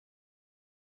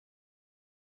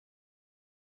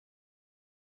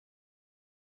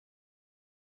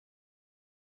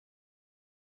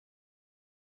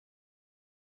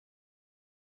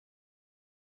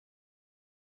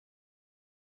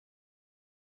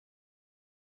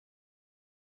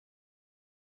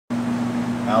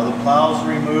Now the plow's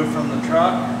removed from the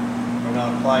truck. We're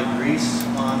going to apply grease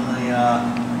on the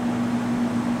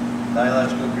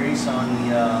dielectrical grease on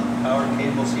the power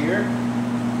cables here.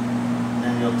 And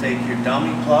then you'll take your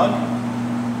dummy plug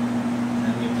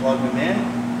and you plug them in.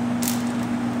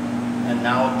 And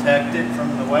now protect it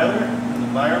from the weather and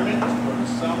environment for the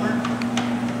summer.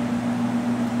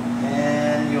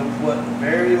 And you'll put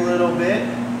very little bit,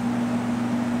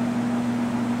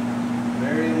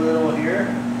 very little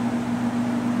here.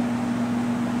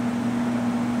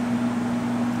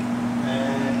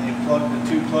 And you plug the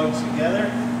two plugs together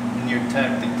and you're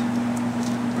protected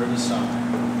for the summer.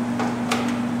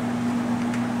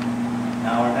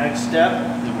 Now our next step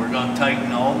is we're going to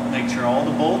tighten make sure all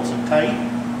the bolts are tight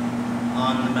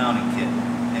on the mounting kit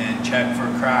and check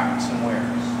for cracks and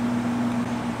wears.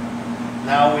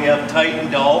 Now we have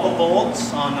tightened all the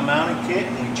bolts on the mounting kit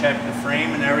and we checked the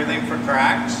frame and everything for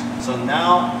cracks. So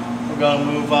now we're going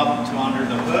to move up to under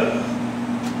the hood.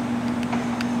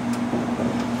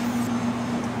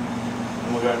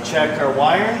 And we're going to check our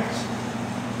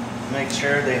wirings, make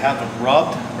sure they haven't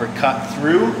rubbed or cut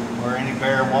through or any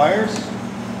bare wires.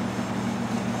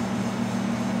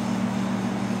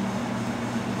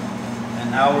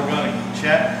 And now we're going to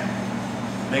check,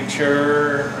 make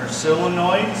sure our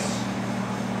solenoids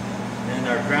and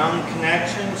our ground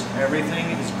connections, everything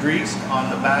is greased on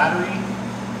the battery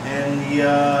and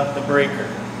the breaker.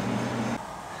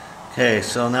 Okay,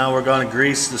 so now we're going to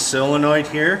grease the solenoid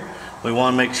here. We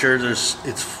want to make sure it's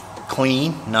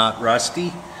clean, not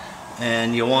rusty.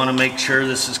 And you want to make sure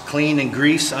this is clean and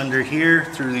grease under here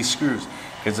through these screws.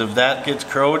 Because if that gets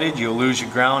corroded, you'll lose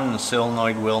your ground and the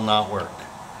solenoid will not work.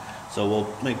 So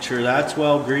we'll make sure that's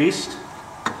well greased.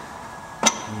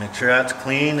 Make sure that's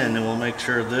clean, and then we'll make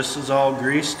sure this is all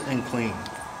greased and clean.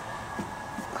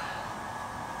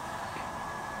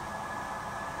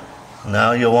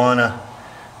 Now you'll want to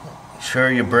make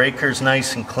sure your breaker's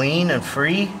nice and clean and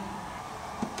free.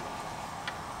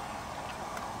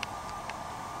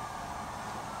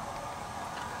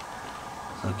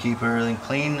 So keep everything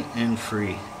clean and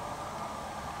free.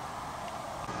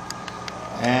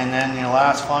 And then the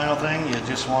last final thing, you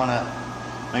just want to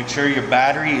make sure your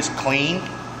battery is clean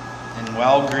and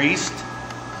well greased,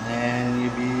 and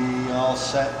you'll be all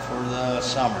set for the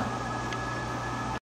summer.